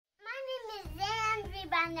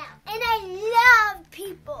found out. And I love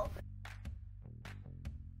people.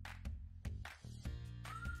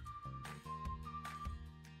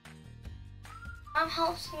 Mom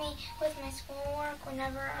helps me with my schoolwork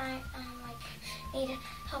whenever I need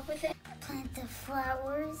help with it. Plant the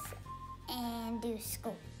flowers and do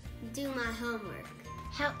school. Do my homework.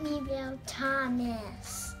 Help me build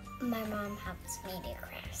Thomas. My mom helps me do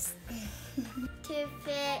crafts. To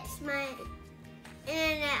fix my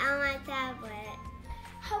internet on my tablet.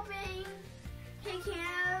 Helping take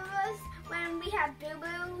care of us when we have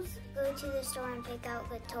boo-boos. Go to the store and pick out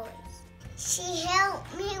good toys. She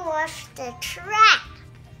helped me wash the track.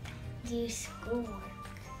 Do schoolwork.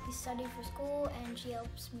 We study for school and she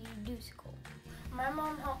helps me do school. My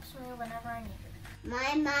mom helps me whenever I need her.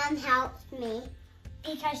 My mom helps me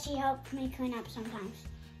because she helps me clean up sometimes.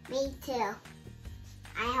 Me too.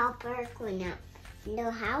 I help her clean up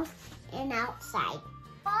the house and outside.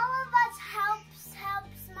 All of us helps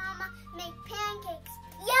Mama make pancakes.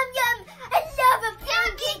 Yum yum! I love a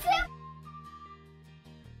pancake.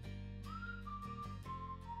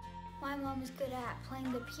 My mom is good at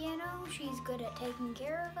playing the piano. She's good at taking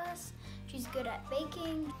care of us. She's good at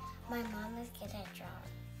baking. My mom is good at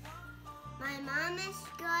drawing. My mom is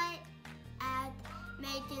good at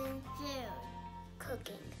making food.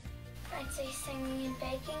 Cooking. I'd say singing and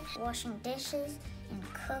baking. Washing dishes and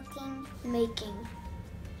cooking. Making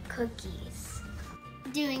cookies.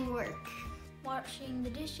 Doing work. Washing the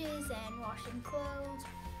dishes and washing clothes.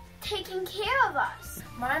 Taking care of us.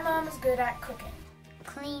 My mom is good at cooking.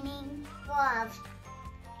 Cleaning. Gloves.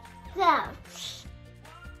 Gloves.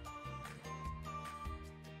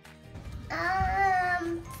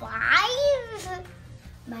 5.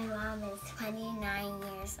 My mom is 29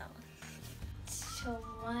 years old.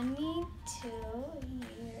 22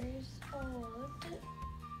 years old.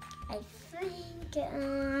 I think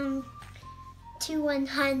to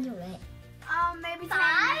 100. Maybe 10 and a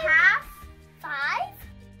half. 5?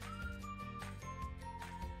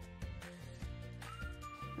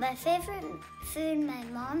 My favorite food my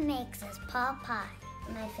mom makes is pot pie.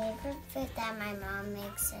 My favorite food that my mom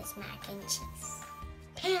makes is mac and cheese.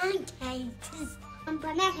 Pancakes.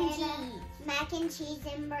 Mac and cheese. Mac and cheese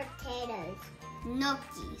and potatoes.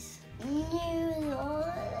 Gnocchis.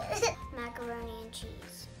 Noodles. Macaroni and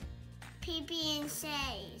cheese. PB and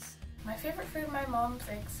C's. My favorite food my mom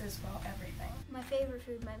makes is, well, everything. My favorite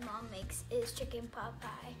food my mom makes is chicken pot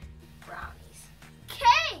pie. Brownies.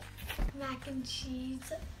 Cake! Mac and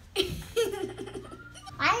cheese.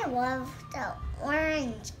 I love the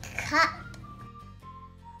orange cup.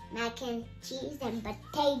 Mac and cheese and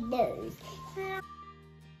potatoes.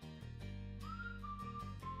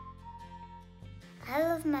 I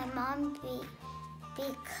love my mom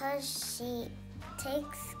because she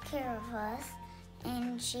takes care of us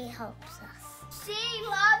and she helps us. She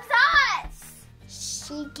loves us!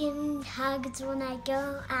 She gives me hugs when I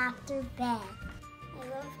go after bed. I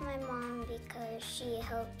love my mom because she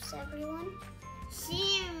helps everyone.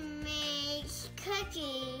 She makes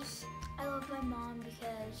cookies. I love my mom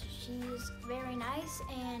because she's very nice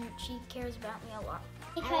and she cares about me a lot.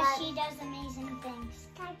 Because she does amazing things.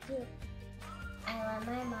 Thank you. I love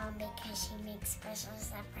my mom because she makes special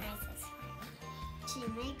surprises for me. She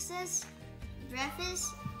makes us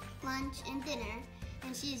breakfast, lunch, and dinner,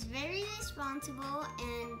 and she's very responsible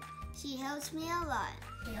and she helps me a lot.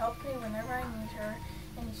 She helps me whenever I need her,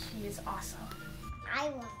 and she is awesome. I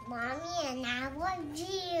love Mommy and I love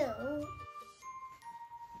you.